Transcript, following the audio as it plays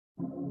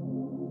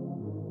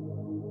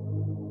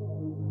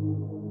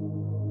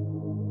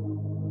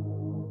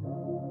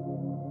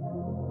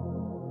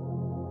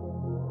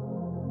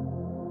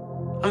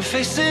I'm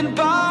facing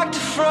back to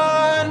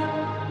front,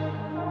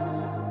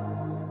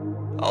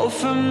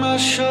 over my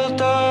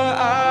shoulder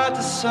at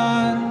the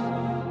sun.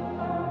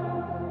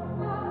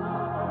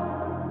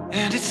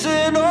 And it's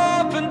an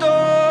open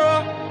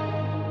door,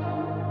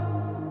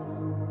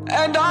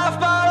 and off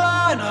my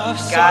line of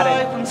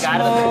sight once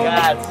more.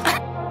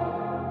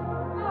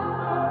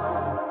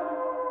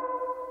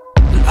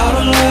 Out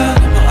of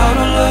line, out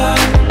of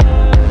line,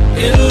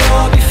 it'll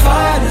all be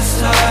fine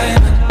this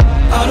time.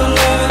 Out of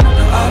line,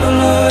 out of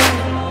line,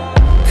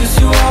 'cause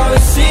you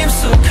always seem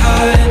so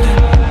kind.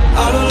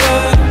 Out of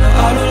line,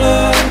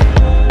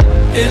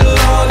 it'll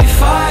all be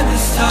fine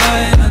this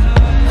time.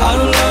 Out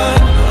of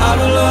line, out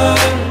of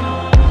line.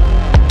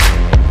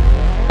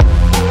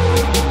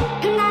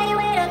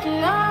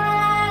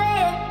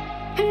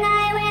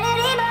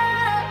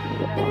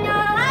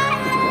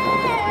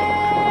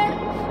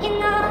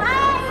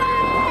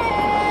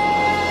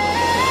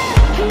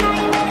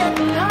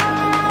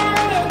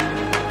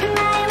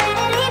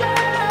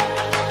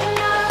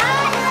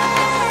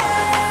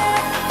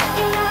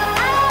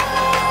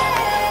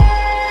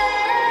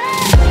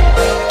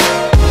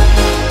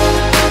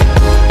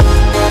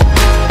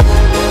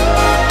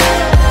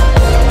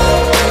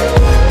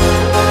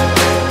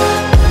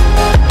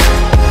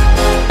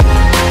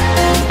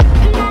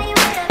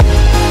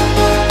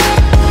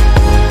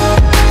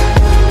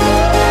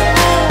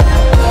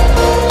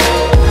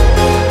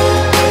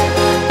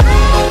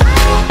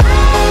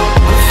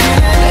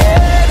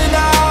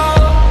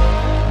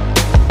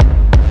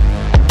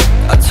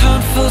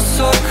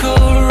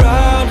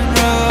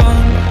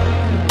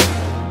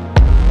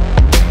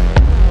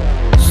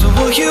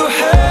 You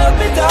have